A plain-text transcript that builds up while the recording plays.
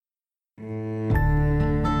Let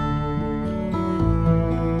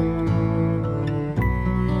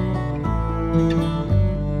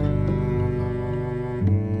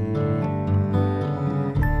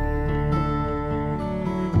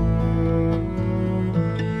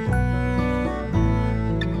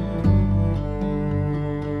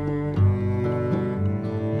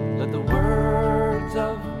the words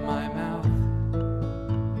of my mouth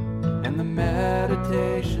and the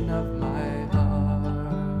meditation of my heart,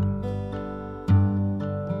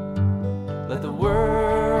 let the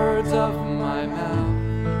words of my mouth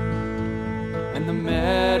and the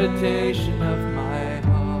meditation of my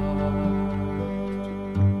heart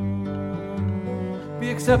be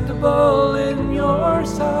acceptable in your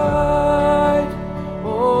sight,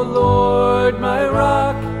 O Lord, my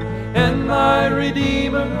rock and my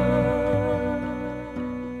Redeemer.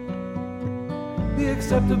 Be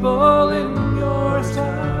acceptable in your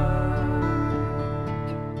sight.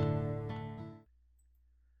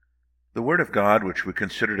 The Word of God which we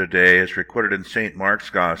consider today is recorded in St. Mark's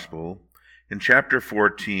Gospel in chapter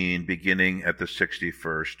 14, beginning at the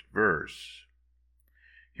 61st verse.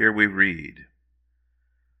 Here we read,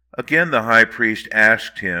 Again the high priest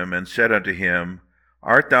asked him and said unto him,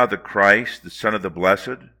 Art thou the Christ, the Son of the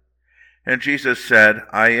Blessed? And Jesus said,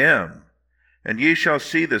 I am. And ye shall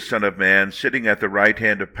see the Son of Man sitting at the right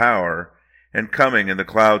hand of power, and coming in the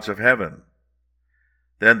clouds of heaven.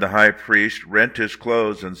 Then the high priest rent his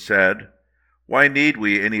clothes and said, Why need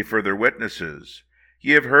we any further witnesses?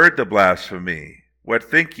 Ye have heard the blasphemy. What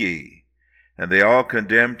think ye? And they all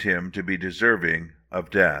condemned him to be deserving of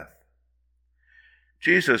death.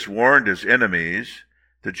 Jesus warned his enemies,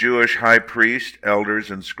 the Jewish high priest, elders,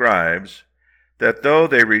 and scribes, that though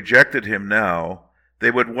they rejected him now, they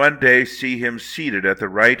would one day see him seated at the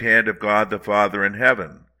right hand of God the Father in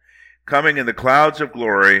heaven, coming in the clouds of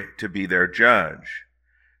glory to be their judge.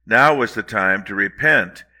 Now was the time to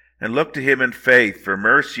repent and look to him in faith for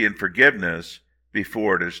mercy and forgiveness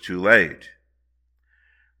before it is too late.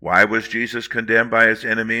 Why was Jesus condemned by his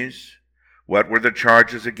enemies? What were the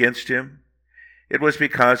charges against him? It was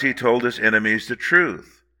because he told his enemies the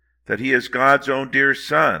truth, that he is God's own dear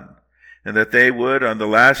Son, and that they would on the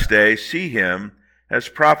last day see him as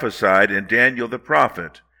prophesied in Daniel the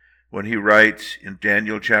prophet, when he writes in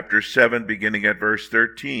Daniel chapter 7, beginning at verse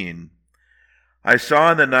 13, I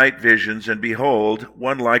saw in the night visions, and behold,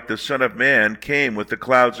 one like the Son of Man came with the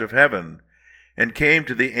clouds of heaven, and came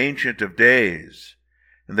to the Ancient of Days.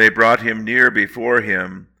 And they brought him near before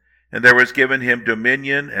him, and there was given him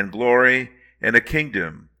dominion and glory and a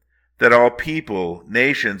kingdom, that all people,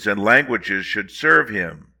 nations, and languages should serve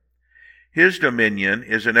him. His dominion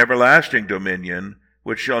is an everlasting dominion,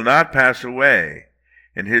 which shall not pass away,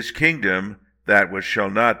 and his kingdom that which shall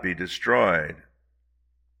not be destroyed.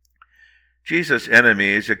 Jesus'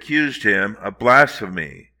 enemies accused him of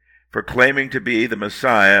blasphemy for claiming to be the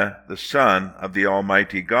Messiah, the Son of the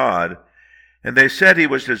Almighty God, and they said he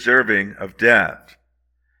was deserving of death.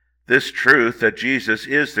 This truth that Jesus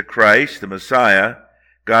is the Christ, the Messiah,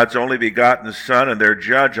 God's only begotten Son and their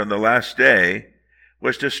judge on the last day,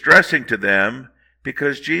 was distressing to them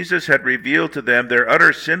because Jesus had revealed to them their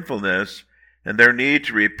utter sinfulness and their need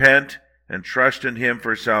to repent and trust in him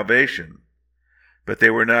for salvation. But they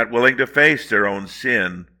were not willing to face their own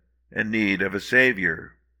sin and need of a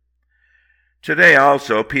Savior. Today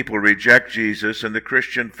also people reject Jesus and the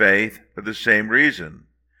Christian faith for the same reason.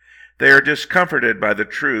 They are discomforted by the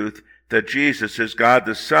truth that Jesus is God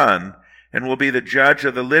the Son and will be the judge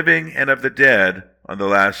of the living and of the dead on the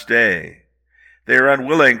last day. They are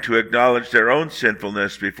unwilling to acknowledge their own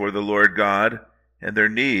sinfulness before the Lord God and their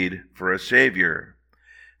need for a Savior.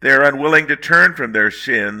 They are unwilling to turn from their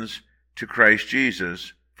sins to Christ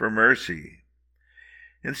Jesus for mercy.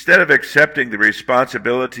 Instead of accepting the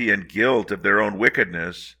responsibility and guilt of their own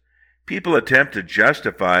wickedness, people attempt to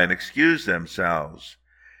justify and excuse themselves,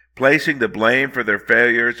 placing the blame for their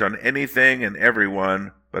failures on anything and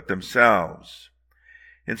everyone but themselves.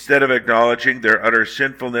 Instead of acknowledging their utter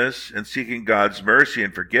sinfulness and seeking God's mercy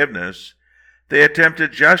and forgiveness, they attempt to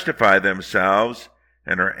justify themselves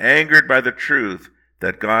and are angered by the truth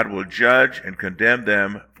that God will judge and condemn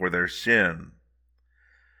them for their sin.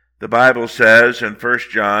 The Bible says in 1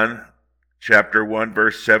 John chapter 1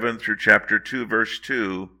 verse 7 through chapter 2 verse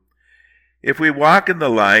 2, If we walk in the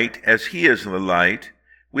light as he is in the light,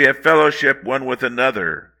 we have fellowship one with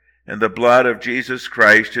another, and the blood of Jesus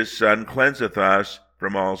Christ his Son cleanseth us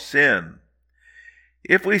from all sin.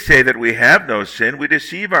 If we say that we have no sin, we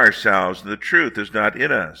deceive ourselves, and the truth is not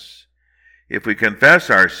in us. If we confess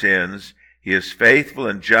our sins, he is faithful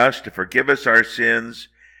and just to forgive us our sins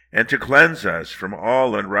and to cleanse us from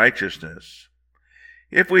all unrighteousness.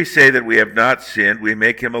 If we say that we have not sinned, we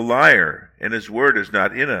make him a liar, and his word is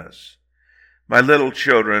not in us. My little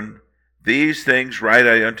children, these things write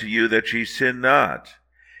I unto you, that ye sin not.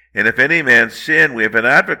 And if any man sin, we have an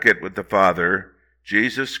advocate with the Father,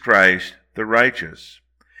 Jesus Christ the righteous.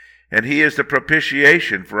 And he is the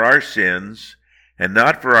propitiation for our sins, and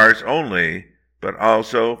not for ours only, but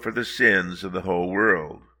also for the sins of the whole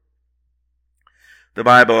world. The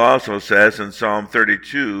Bible also says in Psalm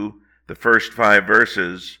 32, the first 5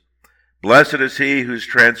 verses, Blessed is he whose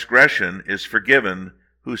transgression is forgiven,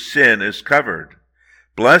 whose sin is covered.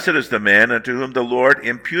 Blessed is the man unto whom the Lord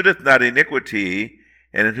imputeth not iniquity,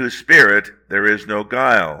 and in whose spirit there is no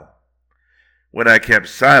guile. When I kept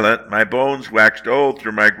silent, my bones waxed old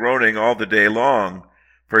through my groaning all the day long.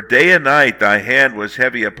 For day and night thy hand was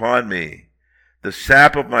heavy upon me. The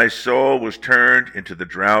sap of my soul was turned into the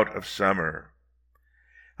drought of summer.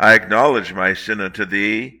 I acknowledge my sin unto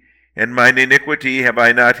thee, and mine iniquity have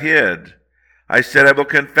I not hid. I said, I will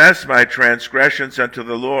confess my transgressions unto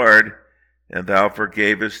the Lord, and thou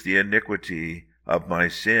forgavest the iniquity of my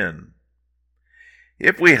sin.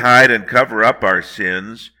 If we hide and cover up our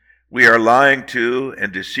sins, we are lying to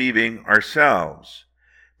and deceiving ourselves.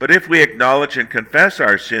 But if we acknowledge and confess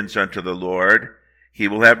our sins unto the Lord, he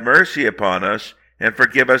will have mercy upon us and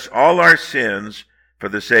forgive us all our sins for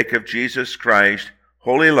the sake of Jesus Christ,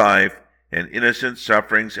 holy life, and innocent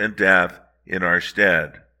sufferings and death in our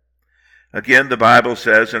stead. Again, the Bible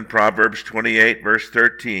says in Proverbs 28, verse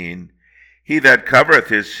 13, He that covereth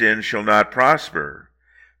his sin shall not prosper,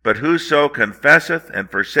 but whoso confesseth and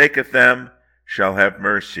forsaketh them shall have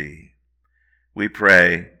mercy. We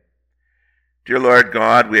pray, Dear Lord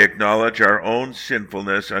God, we acknowledge our own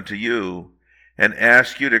sinfulness unto you, and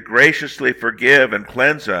ask you to graciously forgive and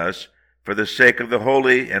cleanse us for the sake of the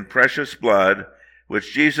holy and precious blood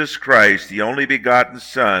which Jesus Christ, the only begotten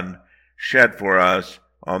Son, shed for us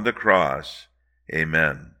on the cross.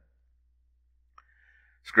 Amen.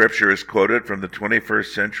 Scripture is quoted from the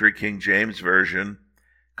 21st century King James Version,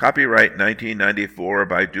 copyright 1994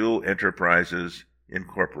 by Dual Enterprises,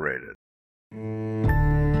 Incorporated.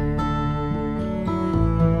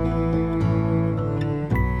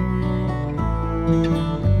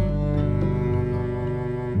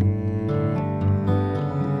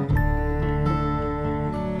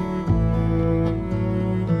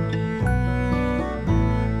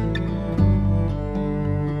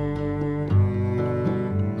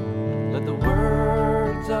 Let the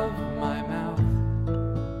words of my mouth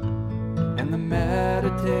and the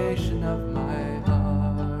meditation of my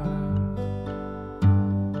heart,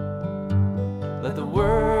 let the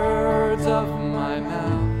words of my mouth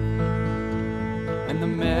and the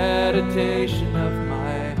meditation of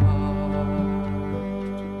my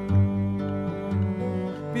heart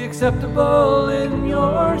be acceptable in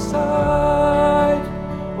your sight,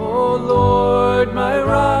 O Lord, my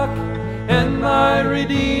rock and my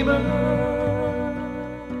Redeemer.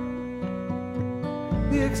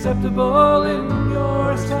 Be acceptable in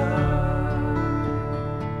your sight.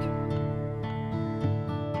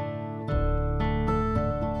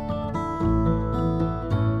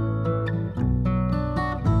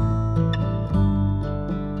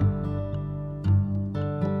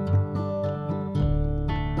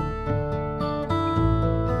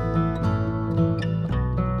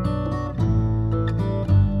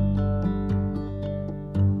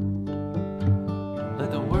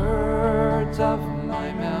 Of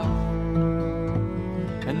my mouth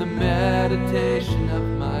and the meditation of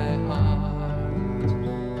my heart,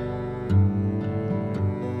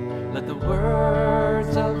 let the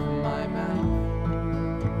words of my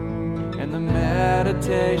mouth and the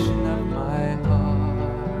meditation of my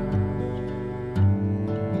heart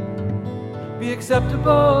be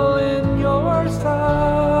acceptable in your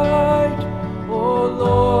sight, O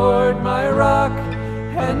Lord, my rock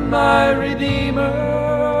and my Redeemer.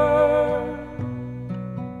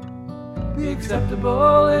 Be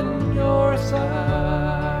acceptable in your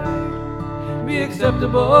sight. Be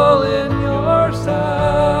acceptable in your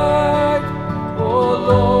sight, O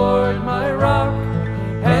Lord, my rock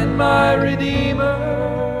and my Redeemer.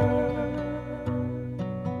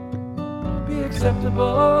 Be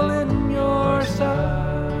acceptable in